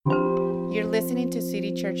You're listening to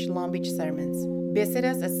City Church Long Beach Sermons. Visit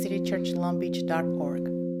us at citychurchlongbeach.org.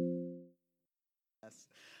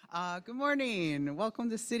 Good morning. Welcome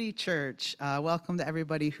to City Church. Welcome to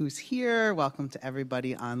everybody who's here. Welcome to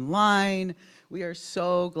everybody online. We are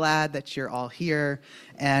so glad that you're all here,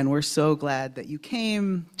 and we're so glad that you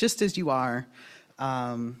came just as you are.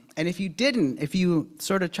 And if you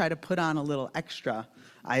sort of try to put on a little extra,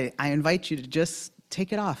 I invite you to just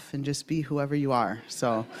take it off and just be whoever you are.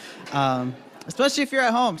 So, especially if you're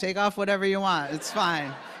at home, take off whatever you want. It's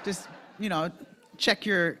fine. Just, check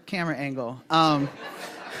your camera angle. But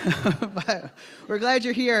we're glad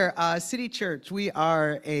you're here. City Church, we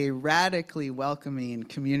are a radically welcoming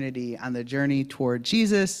community on the journey toward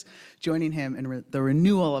Jesus, joining him in the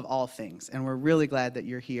renewal of all things. And we're really glad that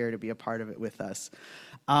you're here to be a part of it with us.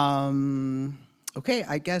 Okay,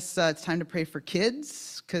 I guess it's time to pray for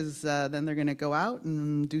kids, because then they're going to go out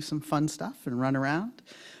and do some fun stuff and run around.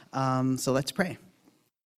 So let's pray.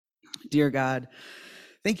 Dear God,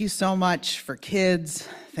 thank you so much for kids.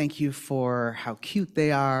 Thank you for how cute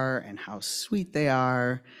they are and how sweet they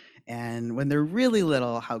are. And when they're really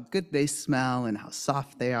little, how good they smell and how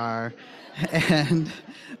soft they are. And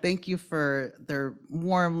thank you for their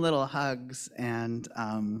warm little hugs. And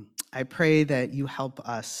I pray that you help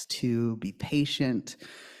us to be patient,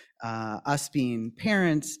 us being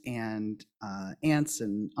parents and aunts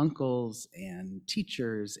and uncles and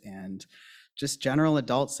teachers and just general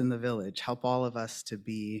adults in the village. Help all of us to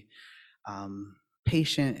be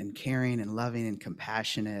patient and caring and loving and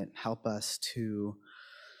compassionate. Help us to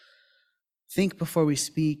think before we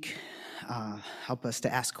speak. Help us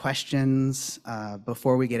to ask questions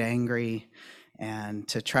before we get angry, and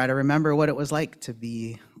to try to remember what it was like to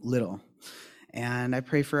be little. And I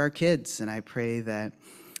pray for our kids, and I pray that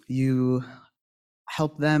you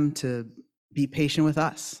help them to be patient with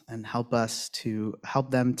us and help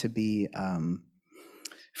them to be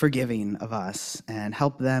forgiving of us, and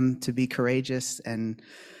help them to be courageous, and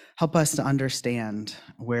help us to understand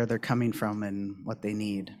where they're coming from and what they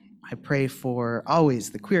need. I pray for always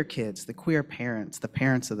the queer kids, the queer parents, the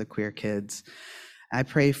parents of the queer kids. I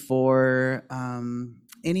pray for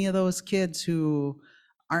any of those kids who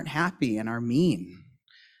aren't happy and are mean.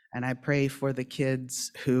 And I pray for the kids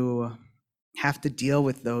who have to deal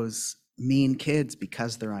with those mean kids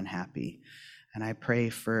because they're unhappy. And I pray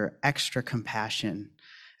for extra compassion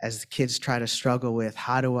as the kids try to struggle with,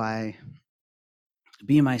 how do I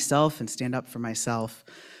be myself and stand up for myself?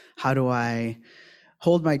 How do I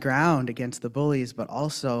hold my ground against the bullies, but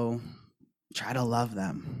also try to love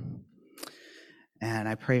them? And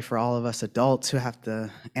I pray for all of us adults who have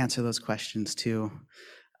to answer those questions too.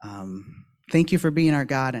 Thank you for being our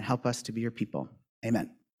God, and help us to be your people.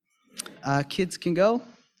 Amen. Kids can go.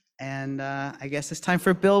 And I guess it's time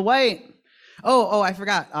for Bill White. Oh, I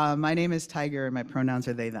forgot. My name is Tiger, and my pronouns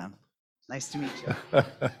are they, them. Nice to meet you.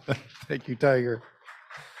 Thank you, Tiger.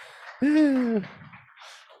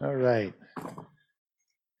 All right.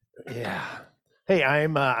 Yeah. Hey, I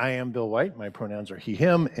am Bill White. My pronouns are he,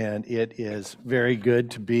 him, and it is very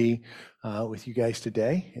good to be with you guys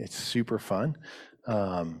today. It's super fun.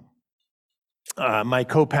 My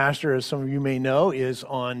co-pastor, as some of you may know, is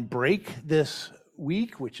on break this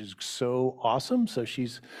week, which is so awesome. So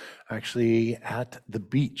she's actually at the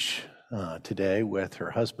beach today with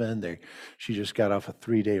her husband. She just got off a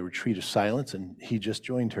 3-day retreat of silence, and he just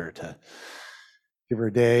joined her to give her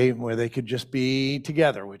a day where they could just be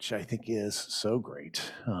together, which I think is so great.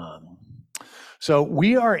 So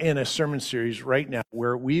we are in a sermon series right now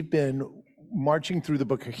where we've been marching through the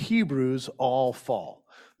book of Hebrews all fall.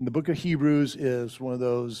 And the book of Hebrews is one of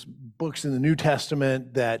those books in the New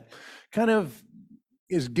Testament that kind of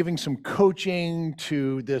is giving some coaching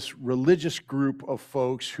to this religious group of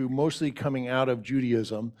folks who mostly coming out of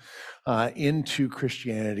Judaism into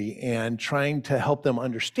Christianity, and trying to help them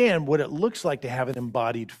understand what it looks like to have an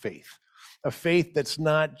embodied faith, a faith that's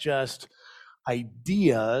not just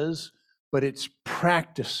ideas, but it's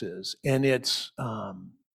practices, and it's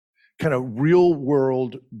kind of real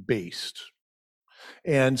world based.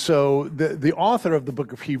 And so the author of the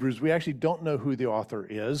book of Hebrews, we actually don't know who the author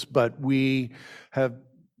is, but we have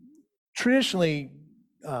traditionally,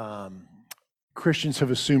 Christians have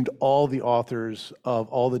assumed all the authors of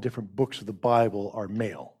all the different books of the Bible are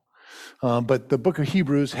male. But the book of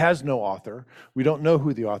Hebrews has no author. We don't know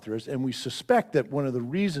who the author is, and we suspect that one of the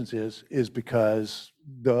reasons is because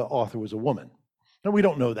the author was a woman. Now, we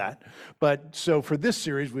don't know that, but so for this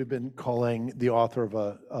series, we've been calling the author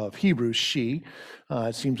of Hebrews she.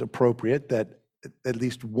 It seems appropriate that at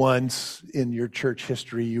least once in your church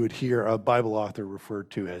history, you would hear a Bible author referred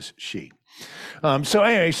to as she. So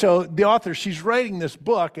anyway, so the author, she's writing this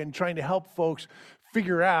book and trying to help folks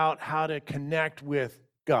figure out how to connect with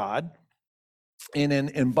God in an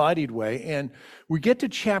embodied way. And we get to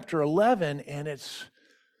chapter 11, and it's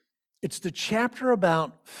the chapter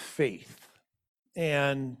about faith.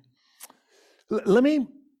 And let me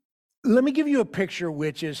give you a picture,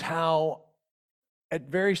 which is how at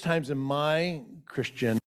various times in my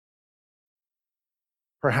Christian,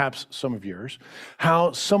 perhaps some of yours,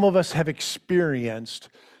 how some of us have experienced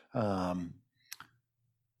how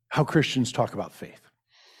Christians talk about faith.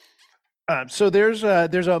 So there's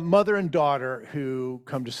a mother and daughter who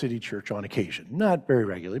come to City Church on occasion, not very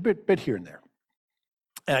regularly, but here and there.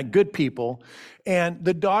 Good people, and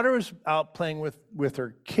the daughter was out playing with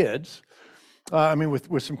her kids.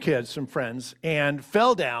 With some kids, some friends, and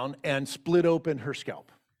fell down and split open her scalp.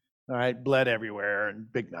 All right, bled everywhere and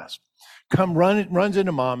big mess. Runs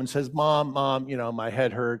into mom and says, Mom, my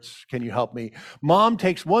head hurts. Can you help me? Mom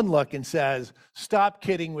takes one look and says, stop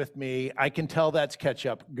kidding with me. I can tell that's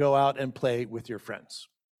ketchup. Go out and play with your friends.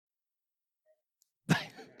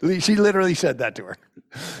 She literally said that to her.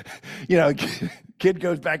 Kid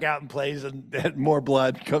goes back out and plays, and more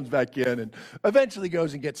blood comes back in, and eventually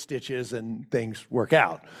goes and gets stitches, and things work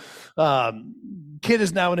out. Kid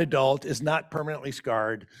is now an adult, is not permanently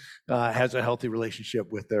scarred, has a healthy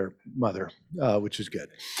relationship with their mother, which is good.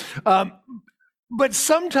 But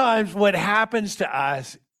sometimes what happens to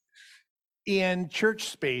us in church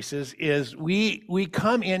spaces is we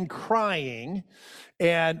come in crying,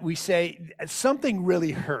 and we say something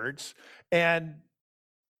really hurts, and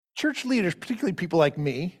church leaders, particularly people like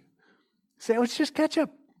me, say, oh, it's just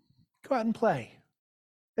ketchup. Go out and play.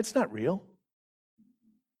 It's not real.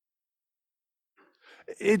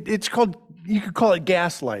 It's called, you could call it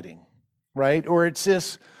gaslighting, right? Or it's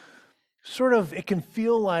this sort of, it can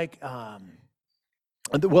feel like,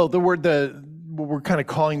 the word what we're kind of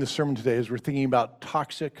calling the sermon today is we're thinking about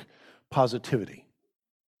toxic positivity.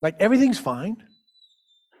 Like everything's fine.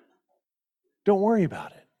 Don't worry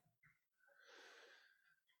about it.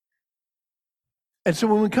 And so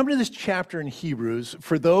when we come to this chapter in Hebrews,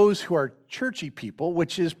 for those who are churchy people,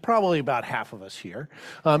 which is probably about half of us here,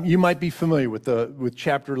 you might be familiar with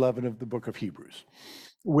chapter 11 of the book of Hebrews,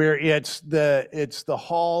 where it's the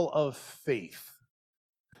hall of faith.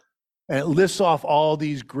 And it lists off all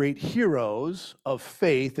these great heroes of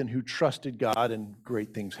faith and who trusted God, and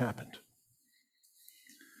great things happened.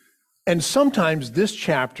 And sometimes this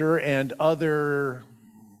chapter and other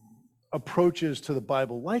approaches to the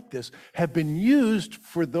Bible like this have been used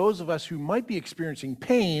for those of us who might be experiencing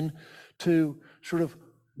pain to sort of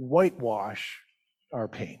whitewash our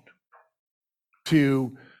pain,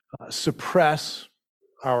 to suppress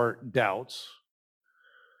our doubts,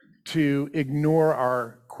 to ignore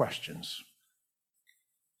our questions.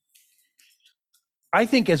 I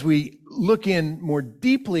think as we look in more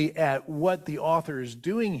deeply at what the author is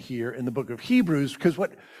doing here in the book of Hebrews, because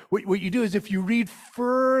what you do is if you read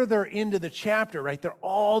further into the chapter, right, there are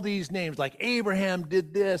all these names like Abraham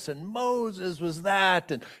did this and Moses was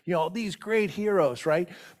that, and these great heroes, right?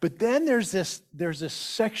 But then there's this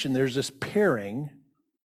section, there's this pairing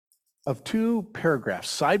of two paragraphs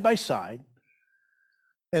side by side,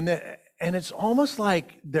 and it's almost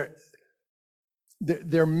like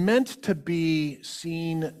they're meant to be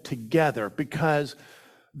seen together, because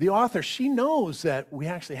the author, she knows that we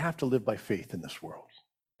actually have to live by faith in this world.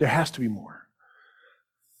 There has to be more.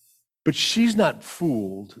 But she's not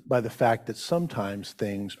fooled by the fact that sometimes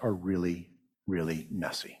things are really, really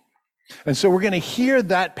messy. And so we're going to hear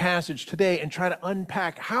that passage today and try to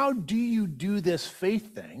unpack, how do you do this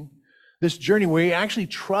faith thing, this journey where you actually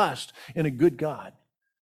trust in a good God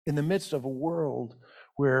in the midst of a world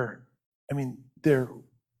where, there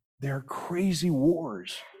are crazy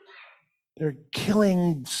wars. They're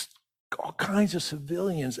killing all kinds of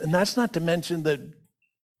civilians. And that's not to mention the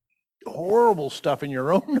horrible stuff in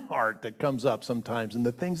your own heart that comes up sometimes, and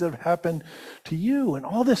the things that have happened to you and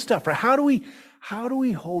all this stuff. Right? How do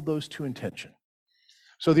we hold those two in tension?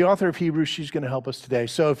 So the author of Hebrews, she's going to help us today.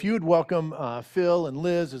 So if you would welcome Phil and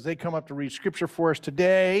Liz as they come up to read scripture for us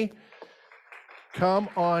today. Come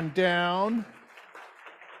on down.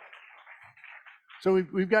 So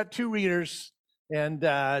we've got two readers, and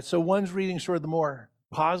so one's reading sort of the more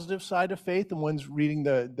positive side of faith, and one's reading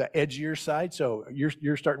the edgier side. So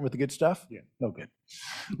you're starting with the good stuff? Yeah. Oh, good.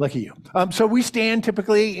 Lucky you. So we stand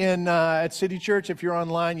typically at City Church. If you're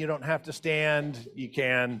online, you don't have to stand. You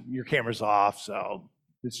can. Your camera's off, so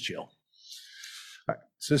it's chill. All right.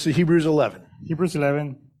 So this is Hebrews 11. Hebrews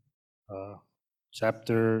 11,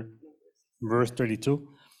 chapter Verse 32.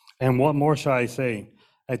 And what more shall I say?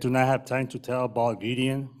 I do not have time to tell about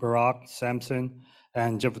Gideon, Barak, Samson,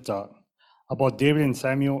 and Jephthah, about David and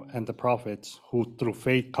Samuel and the prophets, who through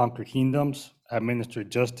faith conquered kingdoms, administered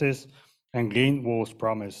justice, and gained what was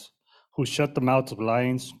promised, who shut the mouths of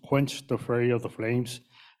lions, quenched the fury of the flames,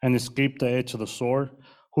 and escaped the edge of the sword,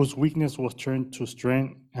 whose weakness was turned to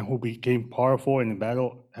strength, and who became powerful in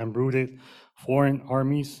battle and routed foreign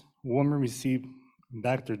armies. Women received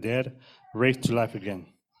back their dead, raised to life again.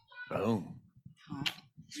 Boom.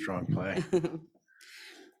 Strong play.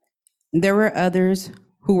 There were others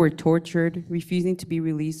who were tortured, refusing to be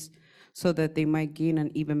released so that they might gain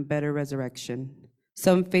an even better resurrection.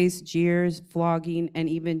 Some faced jeers, flogging, and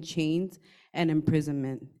even chains and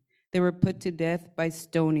imprisonment. They were put to death by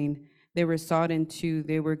stoning. They were sawed in two.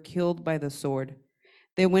 They were killed by the sword.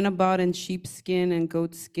 They went about in sheepskin and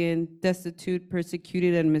goatskin, destitute,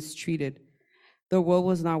 persecuted, and mistreated. The world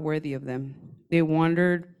was not worthy of them. They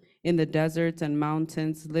wandered in the deserts and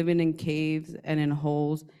mountains, living in caves and in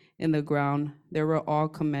holes in the ground. They were all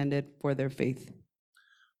commended for their faith.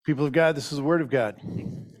 People of God, this is the word of God.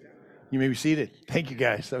 You may be seated. Thank you,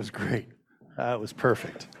 guys. That was great. That was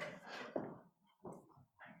perfect.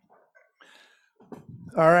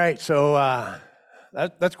 All right, so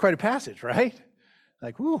that's quite a passage, right?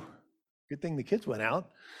 Like, whoo, good thing the kids went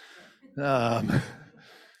out. I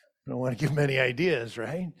don't want to give them any ideas,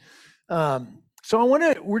 right? So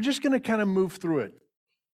we're just going to kind of move through it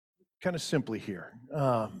kind of simply here.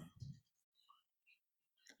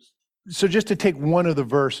 So just to take one of the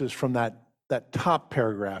verses from that top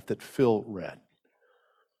paragraph that Phil read.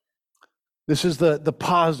 This is the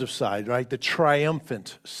positive side, right? The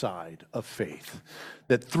triumphant side of faith.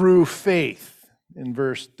 That through faith, in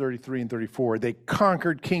verse 33 and 34, they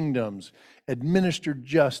conquered kingdoms, administered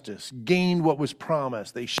justice, gained what was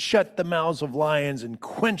promised. They shut the mouths of lions and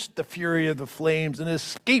quenched the fury of the flames and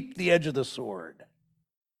escaped the edge of the sword.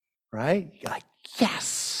 Right? You're like,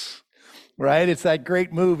 yes! Right? It's that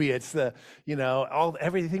great movie. It's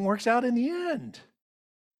everything works out in the end.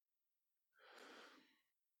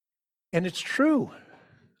 And it's true.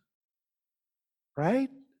 Right?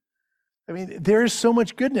 I mean, there is so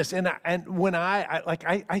much goodness. And when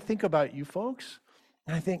I think about you folks,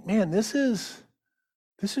 and I think, man, this is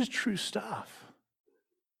true stuff.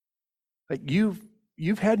 Like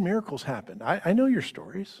you've had miracles happen. I know your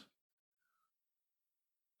stories.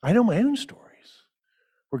 I know my own stories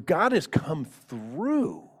where God has come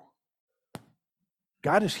through.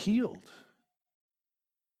 God has healed.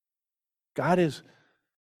 God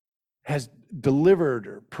has delivered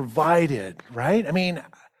or provided, right? I mean,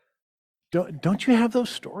 don't you have those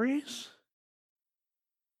stories?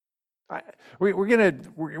 We're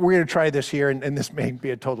gonna try this here, and this may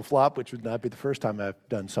be a total flop, which would not be the first time I've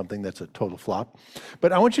done something that's a total flop.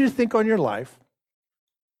 But I want you to think on your life,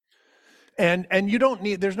 and you don't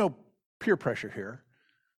need. There's no peer pressure here,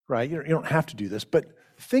 right? You don't have to do this, but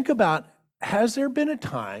think about: has there been a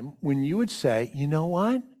time when you would say, you know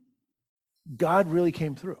what, God really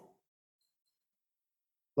came through?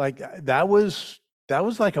 Like that was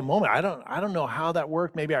like a moment. I don't know how that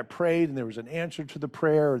worked. Maybe I prayed and there was an answer to the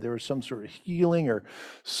prayer, or there was some sort of healing or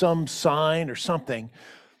some sign or something.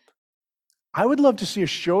 I would love to see a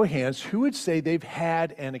show of hands who would say they've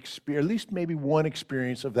had an experience, at least maybe one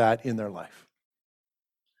experience of that in their life.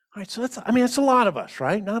 All right, so that's a lot of us,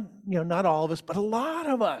 right? Not all of us, but a lot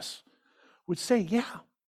of us would say, yeah.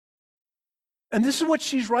 And this is what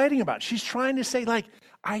she's writing about. She's trying to say, like,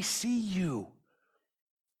 I see you.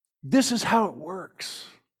 This is how it works.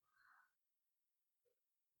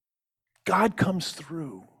 God comes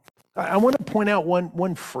through. I want to point out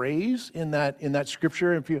one phrase in that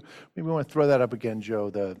scripture. If you maybe want to throw that up again,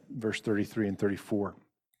 Joe, the verse 33 and 34.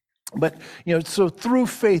 But so through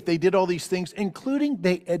faith they did all these things, including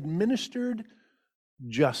they administered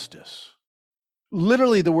justice.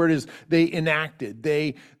 Literally, the word is they enacted,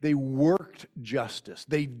 they worked justice,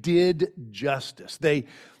 they did justice,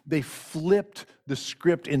 they flipped the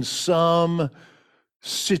script in some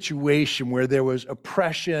situation where there was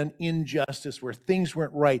oppression, injustice, where things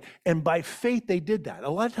weren't right. And by faith, they did that. A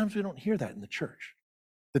lot of times we don't hear that in the church,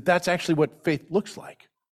 that's actually what faith looks like.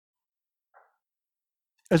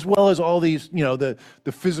 As well as all these, the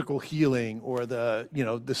physical healing or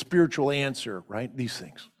the spiritual answer, right? These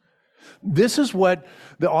things. This is what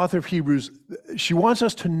the author of Hebrews, she wants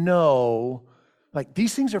us to know, like,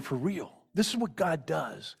 these things are for real. This is what God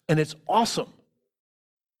does, and it's awesome,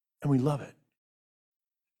 and we love it.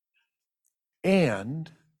 And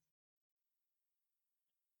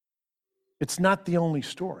it's not the only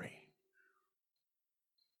story.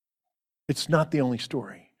 It's not the only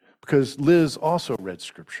story, because Liz also read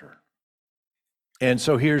Scripture. And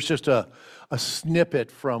so here's just a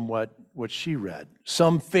snippet from what she read.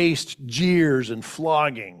 Some faced jeers and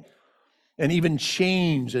flogging, and even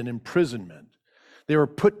chains and imprisonment. They were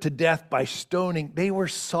put to death by stoning. They were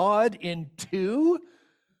sawed in two.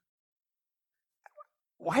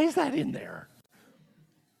 Why is that in there?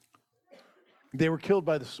 They were killed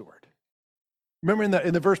by the sword. Remember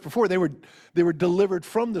in the verse before, they were delivered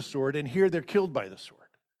from the sword, and here they're killed by the sword.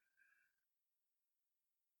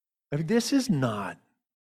 I mean, this is not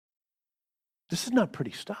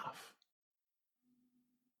pretty stuff.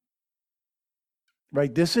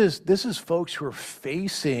 Right? This is folks who are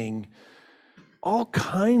facing all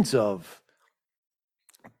kinds of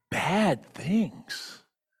bad things.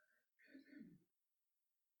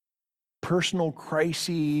 Personal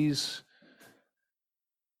crises,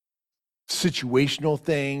 situational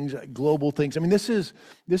things, global things. I mean, this is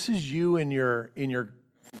you in your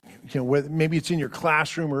maybe it's in your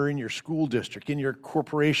classroom or in your school district, in your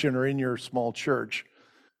corporation or in your small church,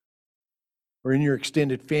 or in your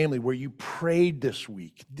extended family where you prayed this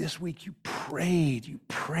week. This week you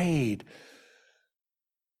prayed.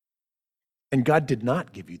 And God did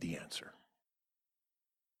not give you the answer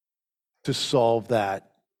to solve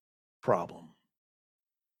that problem.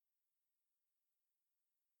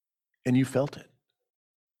 And you felt it.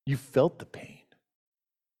 You felt the pain,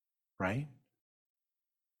 right?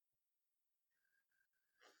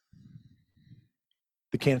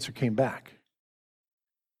 The cancer came back.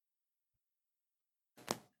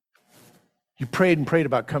 You prayed and prayed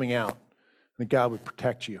about coming out, and that God would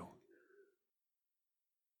protect you.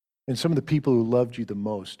 And some of the people who loved you the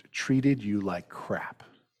most treated you like crap.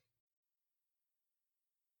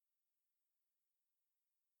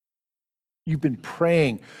 You've been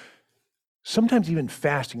praying, sometimes even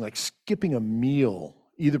fasting, like skipping a meal,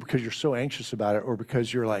 either because you're so anxious about it or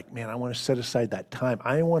because you're like, man, I want to set aside that time.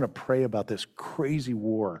 I want to pray about this crazy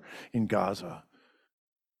war in Gaza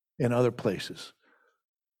and other places.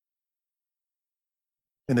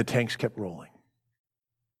 And the tanks kept rolling.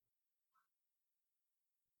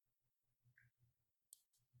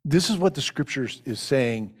 This is what the scriptures is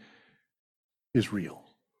saying is real.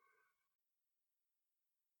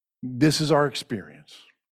 This is our experience.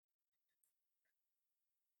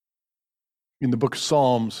 In the book of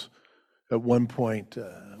Psalms, at one point,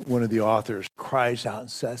 one of the authors cries out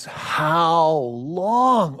and says, "How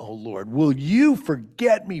long, O Lord, will you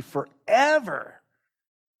forget me forever?"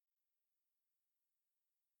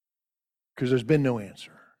 Because there's been no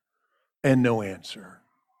answer, and no answer,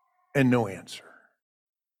 and no answer.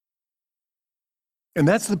 And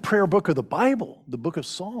that's the prayer book of the Bible, the book of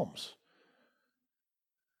Psalms.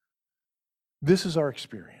 This is our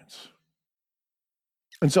experience.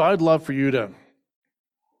 And so I'd love for you to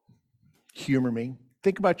humor me.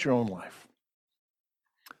 Think about your own life.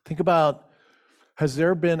 Think about, has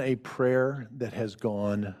there been a prayer that has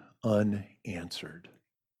gone unanswered?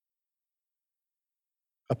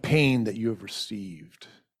 A pain that you have received?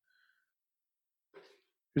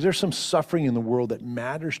 Is there some suffering in the world that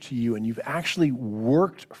matters to you and you've actually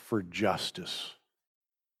worked for justice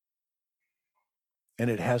and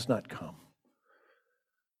it has not come?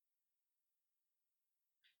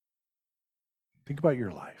 Think about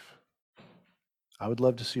your life. I would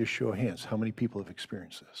love to see a show of hands. How many people have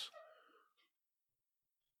experienced this?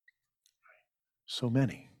 So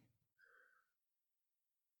many.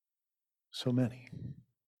 So many.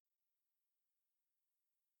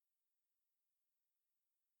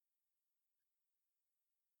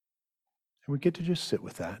 And we get to just sit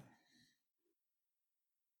with that.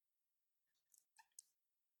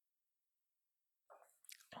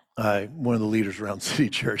 One of the leaders around City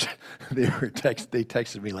Church, they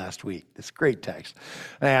texted me last week, this great text.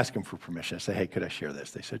 I asked them for permission. I said, hey, could I share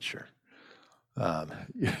this? They said, sure.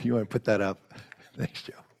 You want to put that up? Thanks,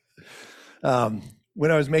 Joe.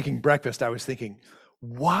 When I was making breakfast, I was thinking,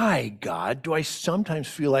 why, God, do I sometimes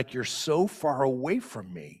feel like you're so far away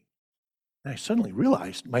from me? And I suddenly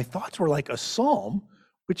realized my thoughts were like a psalm,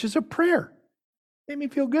 which is a prayer. Made me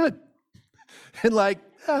feel good. And like,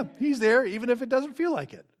 he's there, even if it doesn't feel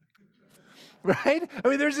like it. Right? I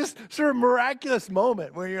mean, there's this sort of miraculous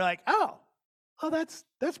moment where you're like, oh, that's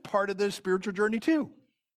part of the spiritual journey too.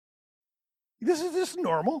 This is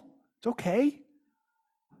normal. It's okay.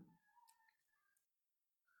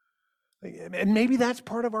 And maybe that's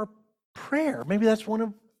part of our prayer. Maybe that's one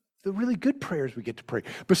of the really good prayers we get to pray.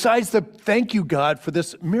 Besides the thank you, God, for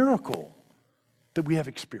this miracle that we have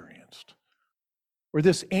experienced, or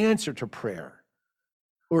this answer to prayer,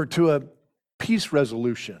 or to a peace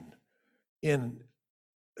resolution in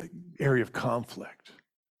an area of conflict.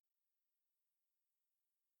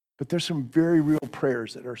 But there's some very real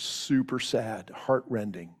prayers that are super sad,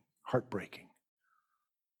 heart-rending, heartbreaking.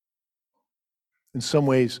 In some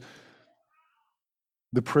ways,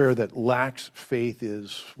 the prayer that lacks faith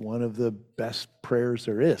is one of the best prayers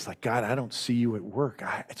there is. Like, God, I don't see you at work.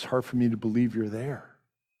 It's hard for me to believe you're there.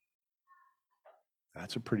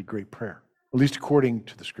 That's a pretty great prayer, at least according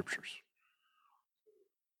to the scriptures.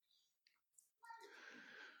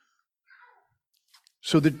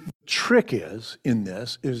 So the trick is, in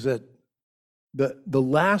this, is that the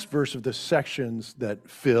last verse of the sections that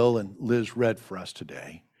Phil and Liz read for us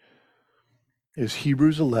today is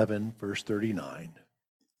Hebrews 11, verse 39.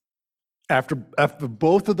 After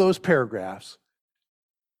both of those paragraphs,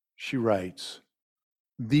 she writes,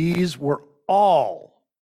 these were all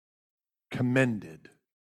commended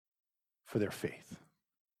for their faith.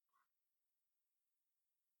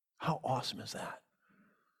 How awesome is that?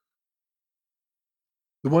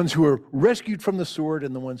 The ones who were rescued from the sword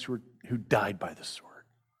and the ones who died by the sword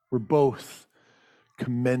were both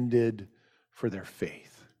commended for their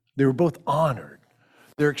faith. They were both honored.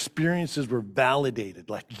 Their experiences were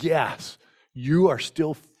validated. Like, yes, you are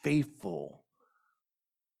still faithful.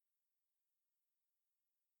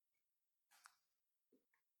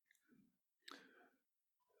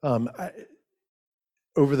 Over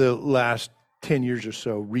the last 10 years or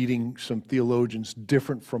so, reading some theologians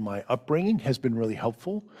different from my upbringing has been really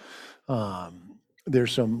helpful.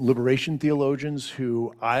 There's some liberation theologians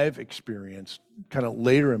who I've experienced kind of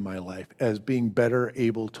later in my life as being better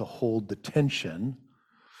able to hold the tension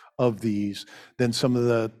of these than some of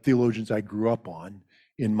the theologians I grew up on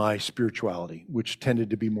in my spirituality, which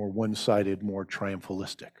tended to be more one-sided, more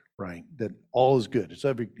triumphalistic, right? That all is good.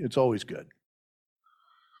 It's always good.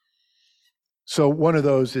 So one of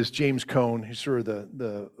those is James Cone. He's sort of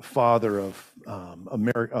the father of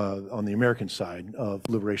America on the American side of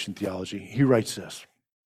liberation theology. He writes this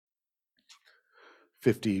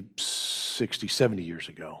 50, 60, 70 years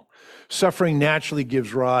ago. Suffering naturally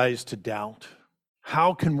gives rise to doubt.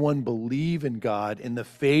 How can one believe in God in the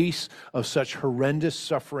face of such horrendous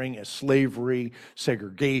suffering as slavery,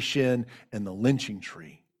 segregation, and the lynching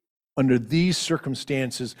tree? Under these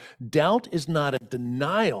circumstances, doubt is not a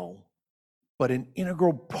denial, but an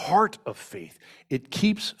integral part of faith. It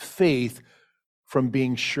keeps faith from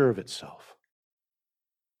being sure of itself.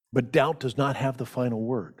 But doubt does not have the final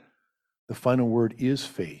word. The final word is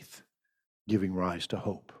faith, giving rise to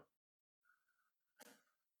hope.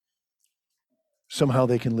 Somehow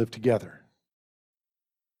they can live together.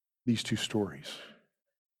 These two stories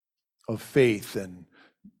of faith and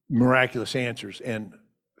miraculous answers, and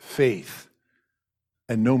faith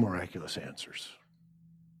and no miraculous answers.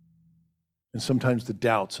 And sometimes the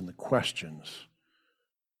doubts and the questions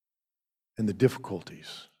and the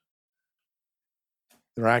difficulties,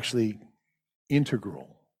 they're actually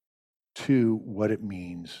integral to what it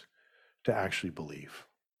means to actually believe.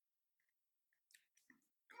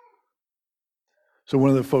 So one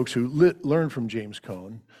of the folks who learned from James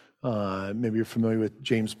Cone, maybe you're familiar with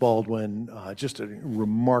James Baldwin, just a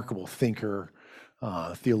remarkable thinker,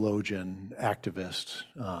 theologian, activist.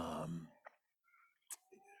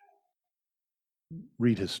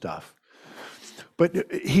 Read his stuff.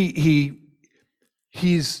 But he's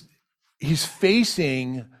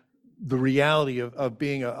facing the reality of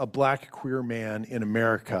being a black queer man in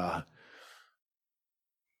America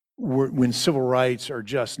when civil rights are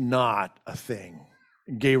just not a thing.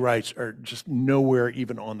 Gay rights are just nowhere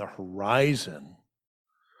even on the horizon.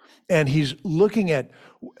 And he's looking at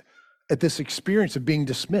this experience of being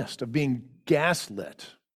dismissed, of being gaslit,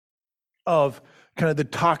 of kind of the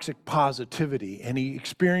toxic positivity. And he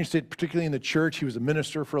experienced it particularly in the church. He was a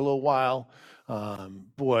minister for a little while.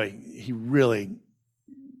 Boy, he really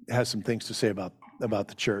has some things to say about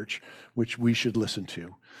the church, which we should listen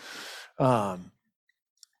to. But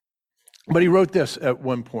he wrote this at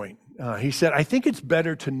one point. He said, I think it's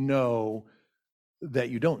better to know that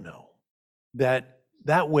you don't know.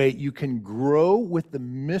 That way you can grow with the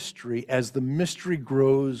mystery as the mystery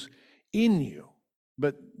grows in you.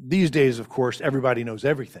 But these days, of course, everybody knows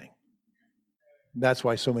everything. That's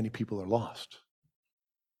why so many people are lost.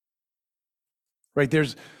 Right?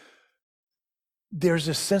 There's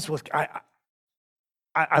a sense of,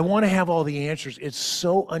 I want to have all the answers. It's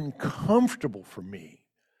so uncomfortable for me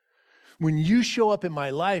when you show up in my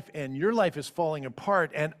life and your life is falling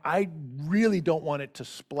apart, and I really don't want it to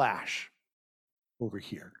splash over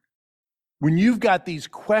here. When you've got these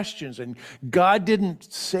questions and God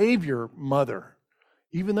didn't save your mother,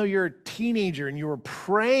 even though you're a teenager and you were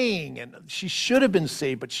praying and she should have been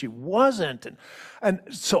saved, but she wasn't. And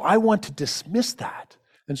so I want to dismiss that.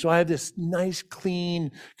 And so I have this nice,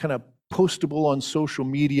 clean, kind of postable on social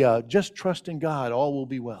media, just trust in God, all will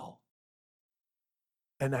be well.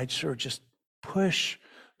 And I'd sort of just push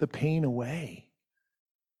the pain away.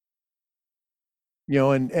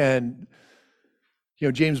 And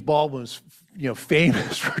James Baldwin was,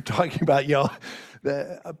 famous for talking about,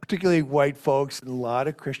 particularly white folks and a lot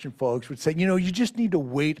of Christian folks would say, you just need to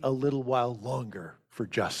wait a little while longer for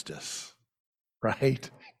justice, right?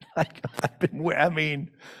 I've been waiting.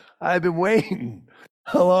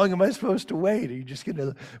 How long am I supposed to wait? Are you just going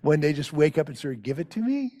to one day just wake up and sort of give it to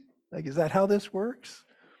me? Like, is that how this works?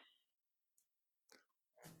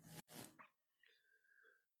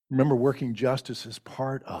 Remember, working justice is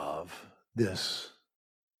part of this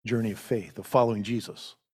journey of faith, of following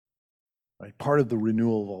Jesus, right? Part of the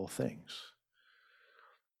renewal of all things.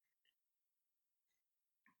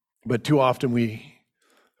 But too often we,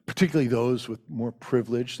 particularly those with more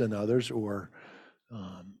privilege than others, or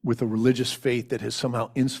with a religious faith that has somehow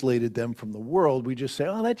insulated them from the world, we just say,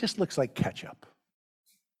 oh, that just looks like ketchup.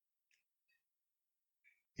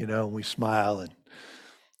 And we smile and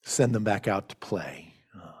send them back out to play.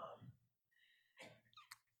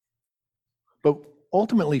 But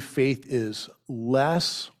ultimately, faith is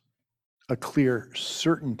less a clear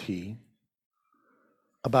certainty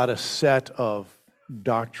about a set of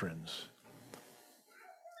doctrines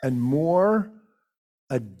and more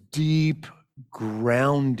a deep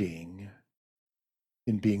grounding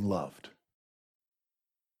in being loved.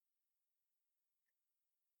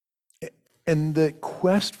 And the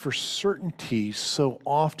quest for certainty so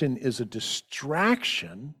often is a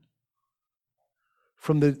distraction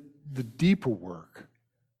from the deeper work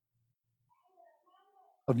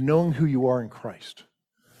of knowing who you are in Christ,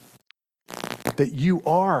 that you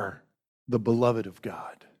are the beloved of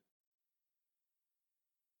God.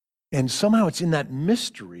 And somehow it's in that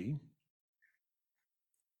mystery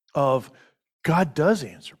of God does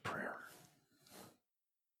answer prayer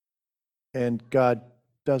and God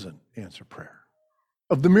doesn't answer prayer.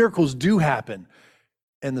 Of the miracles do happen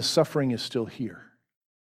and the suffering is still here.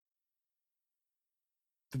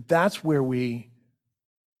 That's where we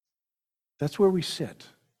sit,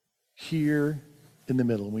 here in the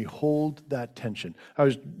middle, and we hold that tension. I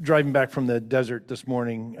was driving back from the desert this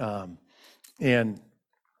morning, and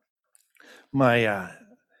my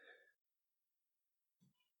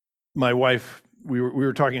wife, we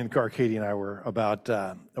were talking in the car, Katie and I were, about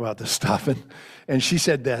this stuff, and she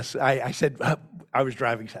said this. I said, I was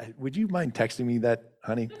driving, would you mind texting me that,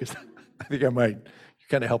 honey? Because I think I might. You're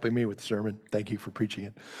kind of helping me with the sermon. Thank you for preaching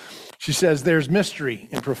it. She says, there's mystery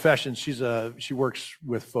in professions. She works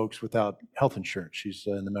with folks without health insurance. She's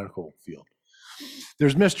in the medical field.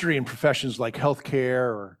 There's mystery in professions like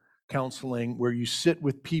healthcare or counseling, where you sit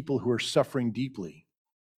with people who are suffering deeply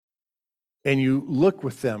and you look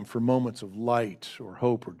with them for moments of light or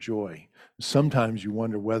hope or joy. Sometimes you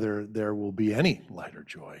wonder whether there will be any light or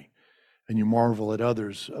joy, and you marvel at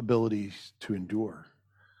others' abilities to endure.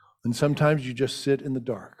 And sometimes you just sit in the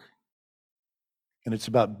dark. And it's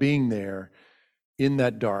about being there in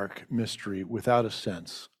that dark mystery without a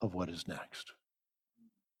sense of what is next.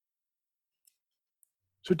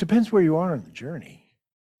 So it depends where you are on the journey.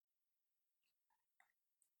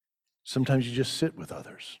 Sometimes you just sit with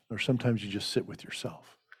others, or sometimes you just sit with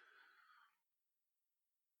yourself.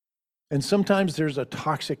 And sometimes there's a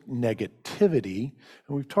toxic negativity,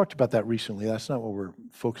 and we've talked about that recently. That's not what we're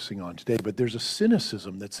focusing on today, but there's a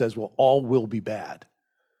cynicism that says, well, all will be bad.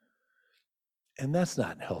 And that's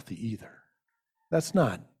not healthy either. That's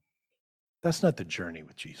not the journey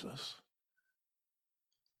with Jesus.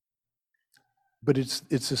 But it's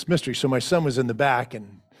this mystery. So my son was in the back,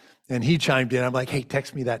 and he chimed in. I'm like, hey,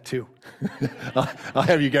 text me that too. I'll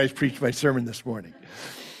have you guys preach my sermon this morning.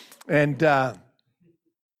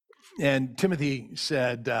 And Timothy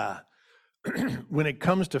said, when it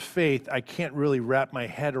comes to faith, I can't really wrap my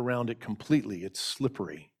head around it completely. It's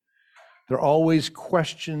slippery. There are always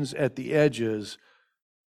questions at the edges,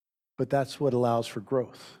 but that's what allows for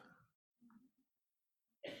growth.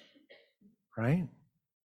 Right?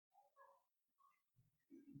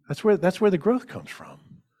 That's where the growth comes from.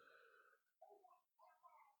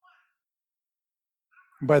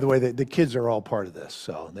 By the way, the kids are all part of this,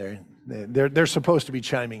 so they're supposed to be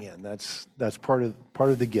chiming in. That's part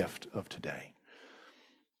of the gift of today.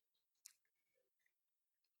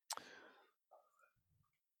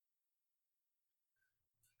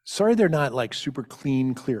 Sorry, they're not like super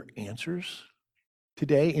clean, clear answers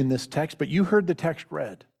today in this text, but you heard the text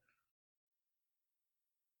read.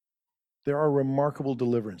 There are remarkable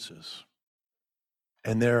deliverances,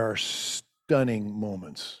 and there are stunning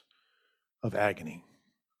moments of agony.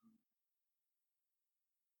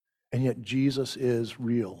 And yet Jesus is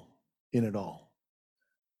real, in it all.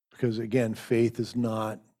 Because again, faith is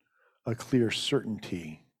not a clear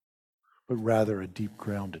certainty, but rather a deep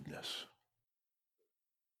groundedness.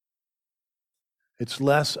 It's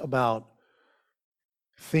less about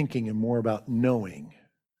thinking and more about knowing.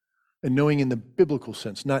 And knowing in the biblical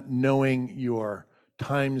sense, not knowing your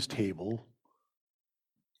times table,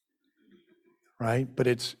 right? But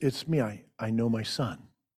it's me. I know my son,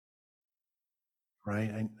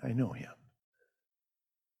 right? I know him.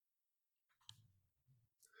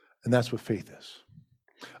 And that's what faith is.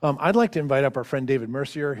 I'd like to invite up our friend David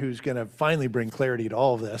Mercier, who's going to finally bring clarity to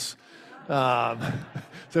all of this. So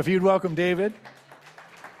if you'd welcome David.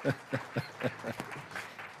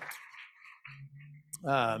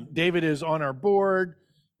 David is on our board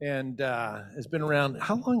and has been around.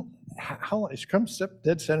 How long? It's come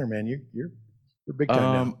dead center, man. You're big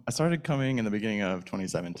time now. I started coming in the beginning of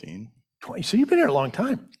 2017. So you've been here a long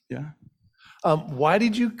time. Yeah. Why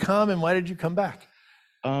did you come and why did you come back?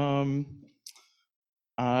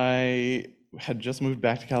 I had just moved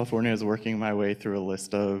back to California. I was working my way through a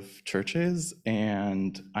list of churches,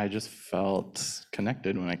 and I just felt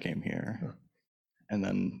connected when I came here. Huh. And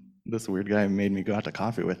then this weird guy made me go out to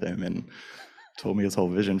coffee with him and told me his whole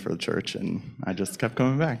vision for the church, and I just kept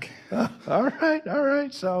coming back. All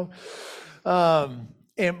right. So,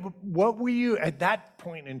 and what were you, at that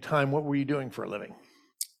point in time, what were you doing for a living?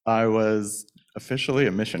 I was officially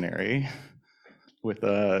a missionary with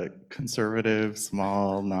a conservative,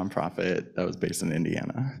 small nonprofit that was based in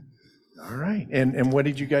Indiana. All right. And what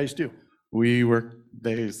did you guys do?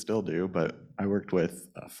 They still do, but I worked with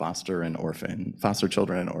foster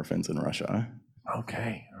children and orphans in Russia.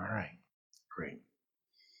 Okay. All right. Great.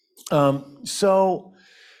 So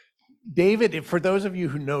David, for those of you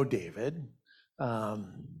who know David,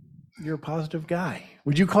 you're a positive guy.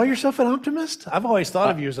 Would you call yourself an optimist? I've always thought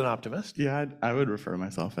of you as an optimist. Yeah, I would refer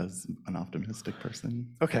myself as an optimistic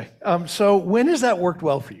person. Okay. So when has that worked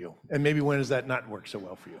well for you? And maybe when has that not worked so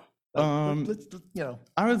well for you?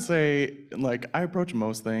 I would say, like, I approach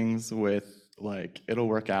most things with, like, it'll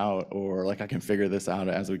work out, or like I can figure this out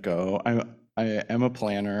as we go. I am a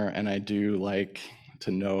planner, and I do like to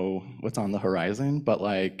know what's on the horizon, but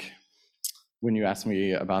like, when you asked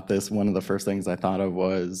me about this, one of the first things I thought of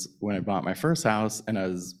was when I bought my first house and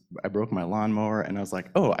I broke my lawnmower, and I was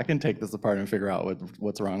like, oh, I can take this apart and figure out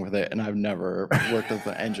what's wrong with it. And I've never worked with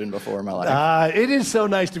an engine before in my life. It is so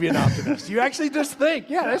nice to be an optimist. You actually just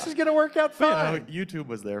think, yeah, this is going to work out fine. YouTube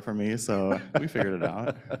was there for me, so we figured it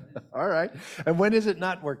out. All right. And when has it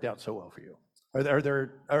not worked out so well for you?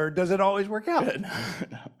 Or does it always work out?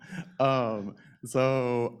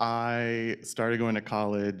 So I started going to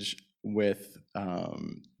college with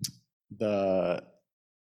the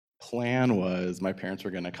plan was my parents were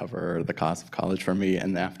going to cover the cost of college for me,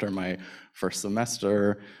 and after my first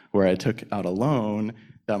semester where I took out a loan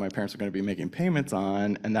that my parents were going to be making payments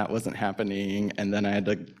on, and that wasn't happening, and then I had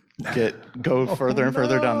to go further and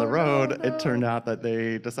further down the road. It turned out that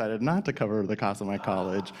they decided not to cover the cost of my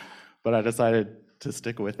college, but I decided to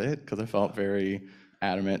stick with it because I felt very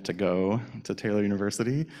adamant to go to Taylor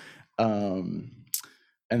University.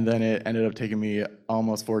 And then it ended up taking me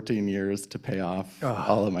almost 14 years to pay off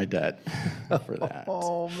all of my debt for that.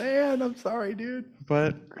 Oh man, I'm sorry, dude.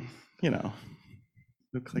 But,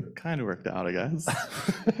 it kind of worked out, I guess.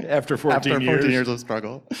 After 14 years of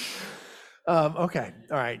struggle. Okay,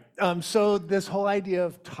 all right. So this whole idea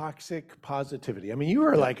of toxic positivity, I mean, you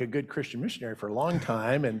were like a good Christian missionary for a long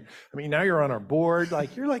time, and I mean, now you're on our board,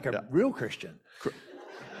 like you're like a real Christian.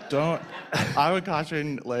 I would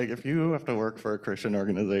caution, like, if you have to work for a Christian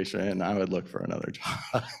organization, I would look for another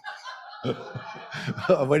job.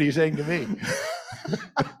 What are you saying to me?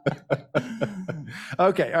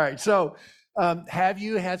 Okay, all right. So have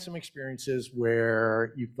you had some experiences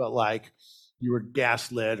where you felt like you were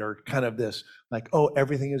gaslit or kind of this, like, oh,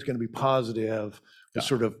 everything is going to be positive, was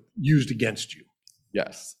sort of used against you?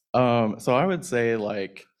 Yes. So I would say,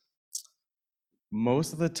 like,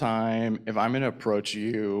 most of the time, if I'm going to approach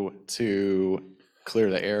you to clear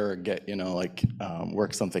the air, get,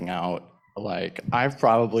 work something out, like, I've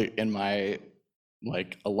probably in my,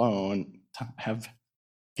 alone have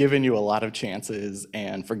given you a lot of chances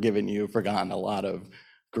and forgiven you, forgotten a lot of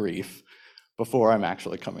grief before I'm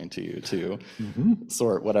actually coming to you to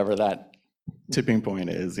sort whatever that tipping point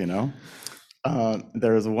is, There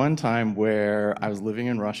was one time where I was living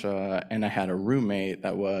in Russia and I had a roommate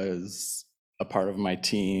that was a part of my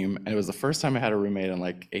team, and it was the first time I had a roommate in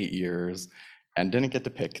like 8 years, and didn't get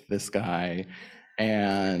to pick this guy,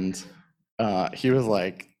 and he was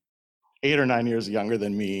like 8 or 9 years younger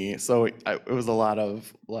than me, so it was a lot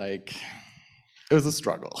of like It was a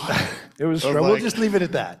struggle. It was a I struggle. was We'll like- just leave it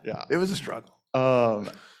at that. Yeah. It was a struggle.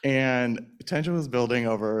 And tension was building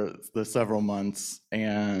over the several months,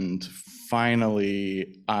 and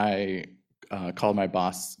finally I called my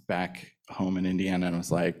boss back home in Indiana and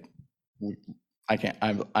was like, I can't,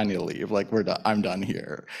 I need to leave. Like, we're done. I'm done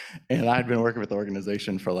here. And I'd been working with the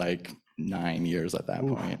organization for like 9 years at that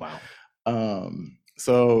Oof, point. wow.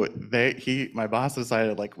 So my boss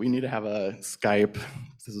decided, like, we need to have a Skype,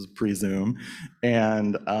 this is pre-Zoom,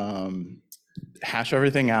 and hash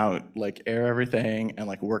everything out, like air everything and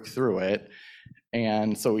like work through it.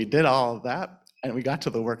 And so we did all of that, and we got to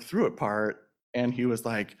the work through it part, and he was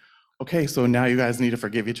like, okay, so now you guys need to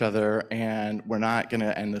forgive each other, and we're not gonna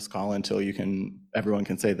end this call until everyone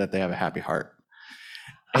can say that they have a happy heart.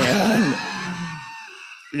 And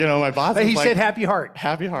my boss was He like, said happy heart.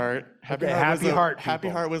 happy heart. Okay, happy heart, Happy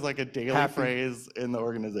people. heart was like a daily phrase in the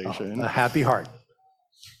organization. A happy heart.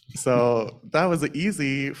 So that was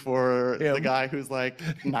easy for the Him. guy who's like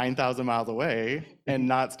 9,000 miles away and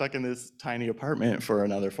not stuck in this tiny apartment for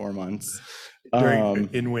another 4 months.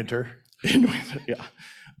 In winter. In winter, yeah.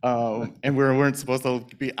 And we weren't supposed to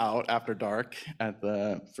be out after dark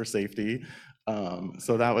for safety.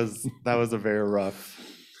 So that was a very rough.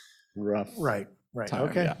 Right. time,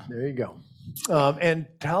 Okay. yeah. There you go. And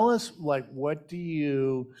tell us, like, what do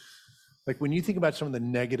you, like, when you think about some of the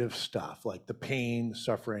negative stuff, like the pain, the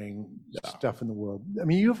suffering, stuff in the world. I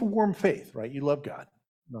mean, you have a warm faith, right? You love God.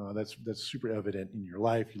 That's super evident in your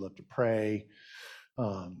life. You love to pray.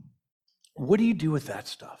 What do you do with that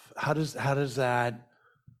stuff? How does that?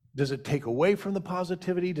 Does it take away from the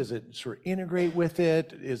positivity? Does it sort of integrate with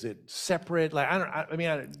it? Is it separate? Like,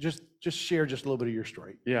 just share just a little bit of your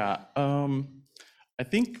story. Yeah. I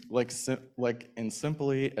think and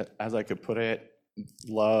simply as I could put it,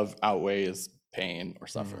 love outweighs pain or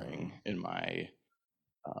suffering in my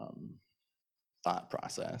thought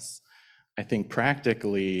process. I think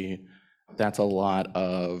practically that's a lot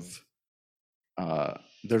of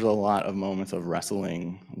there's a lot of moments of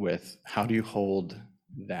wrestling with how do you hold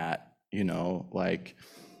that,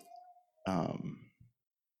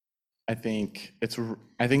 I think it's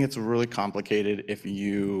really complicated if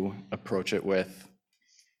you approach it with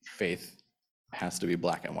faith has to be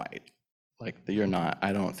black and white. Like,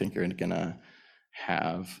 I don't think you're gonna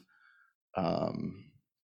have a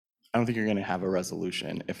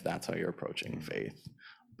resolution if that's how you're approaching faith.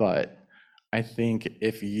 But I think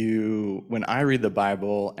when I read the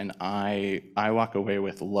Bible and I walk away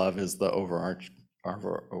with love is the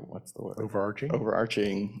what's the word?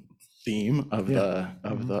 Overarching theme of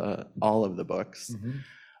all of the books.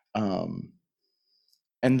 And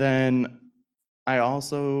then I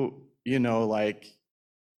also,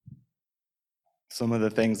 some of the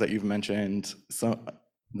things that you've mentioned, some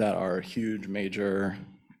that are huge, major,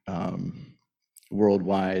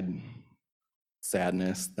 worldwide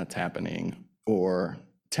sadness that's happening, or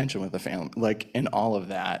tension with the family, like in all of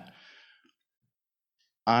that,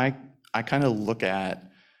 I kind of look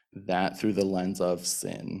at that through the lens of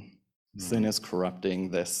sin. Sin is corrupting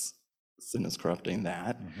this, sin is corrupting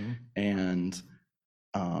that. And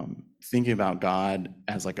thinking about God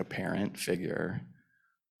as like a parent figure,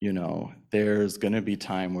 there's going to be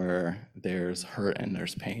time where there's hurt and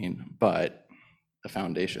there's pain, but the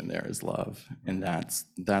foundation there is love. And that's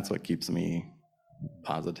what keeps me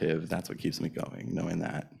positive. That's what keeps me going, knowing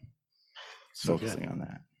that, focusing on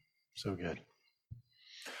that. So good.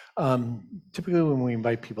 Typically when we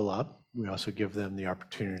invite people up, we also give them the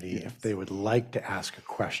opportunity if they would like to ask a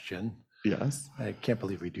question. Yes. I can't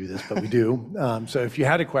believe we do this, but we do. So if you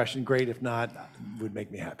had a question, great. If not, it would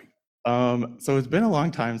make me happy. So it's been a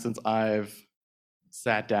long time since I've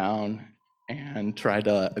sat down and tried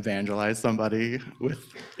to evangelize somebody with,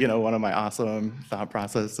 one of my awesome thought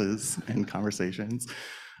processes and conversations.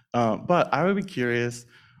 But I would be curious,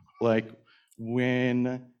 like,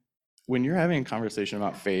 when you're having a conversation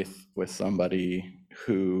about faith with somebody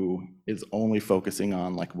who is only focusing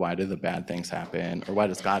on, like, why do the bad things happen, or why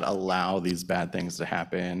does God allow these bad things to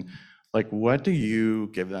happen? Like, what do you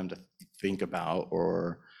give them to think about,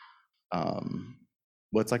 or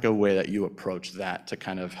what's like a way that you approach that to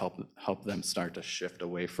kind of help them start to shift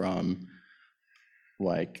away from,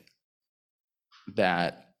 like,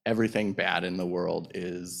 that everything bad in the world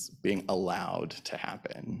is being allowed to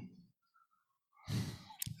happen?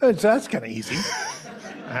 That's kind of easy.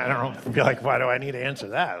 I don't feel like, why do I need to answer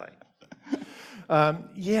that?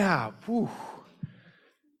 Yeah. Whew.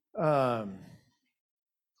 I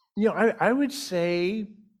would say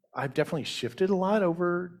I've definitely shifted a lot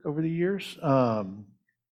over the years. I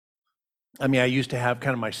used to have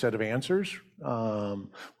kind of my set of answers.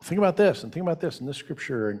 Think about this and think about this in this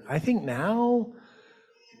scripture. And I think now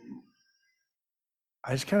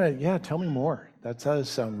I just kind of, yeah, tell me more. That does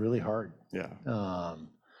sound really hard. Yeah.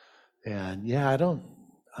 And yeah,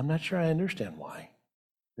 I'm not sure I understand why.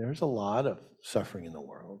 There's a lot of suffering in the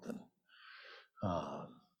world. And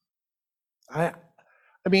I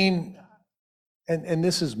mean, and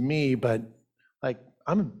this is me, but like,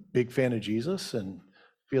 I'm a big fan of Jesus and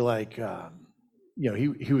feel like,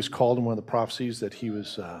 he was called in one of the prophecies that he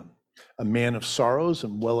was a man of sorrows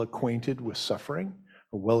and well acquainted with suffering,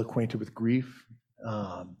 or well acquainted with grief.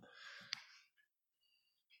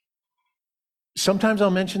 Sometimes I'll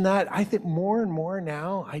mention that. I think more and more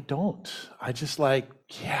now, I don't. I just like,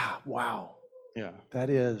 yeah, wow. Yeah. That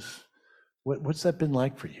is, what's that been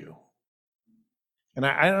like for you? And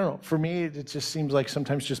I don't know, for me, it just seems like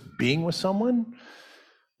sometimes just being with someone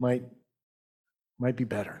might be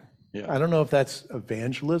better. Yeah. I don't know if that's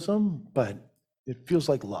evangelism, but it feels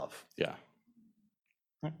like love. Yeah.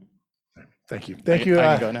 Thank you. Thank you.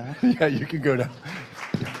 I can go now? Yeah, you can go now.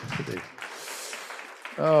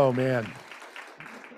 Oh, man.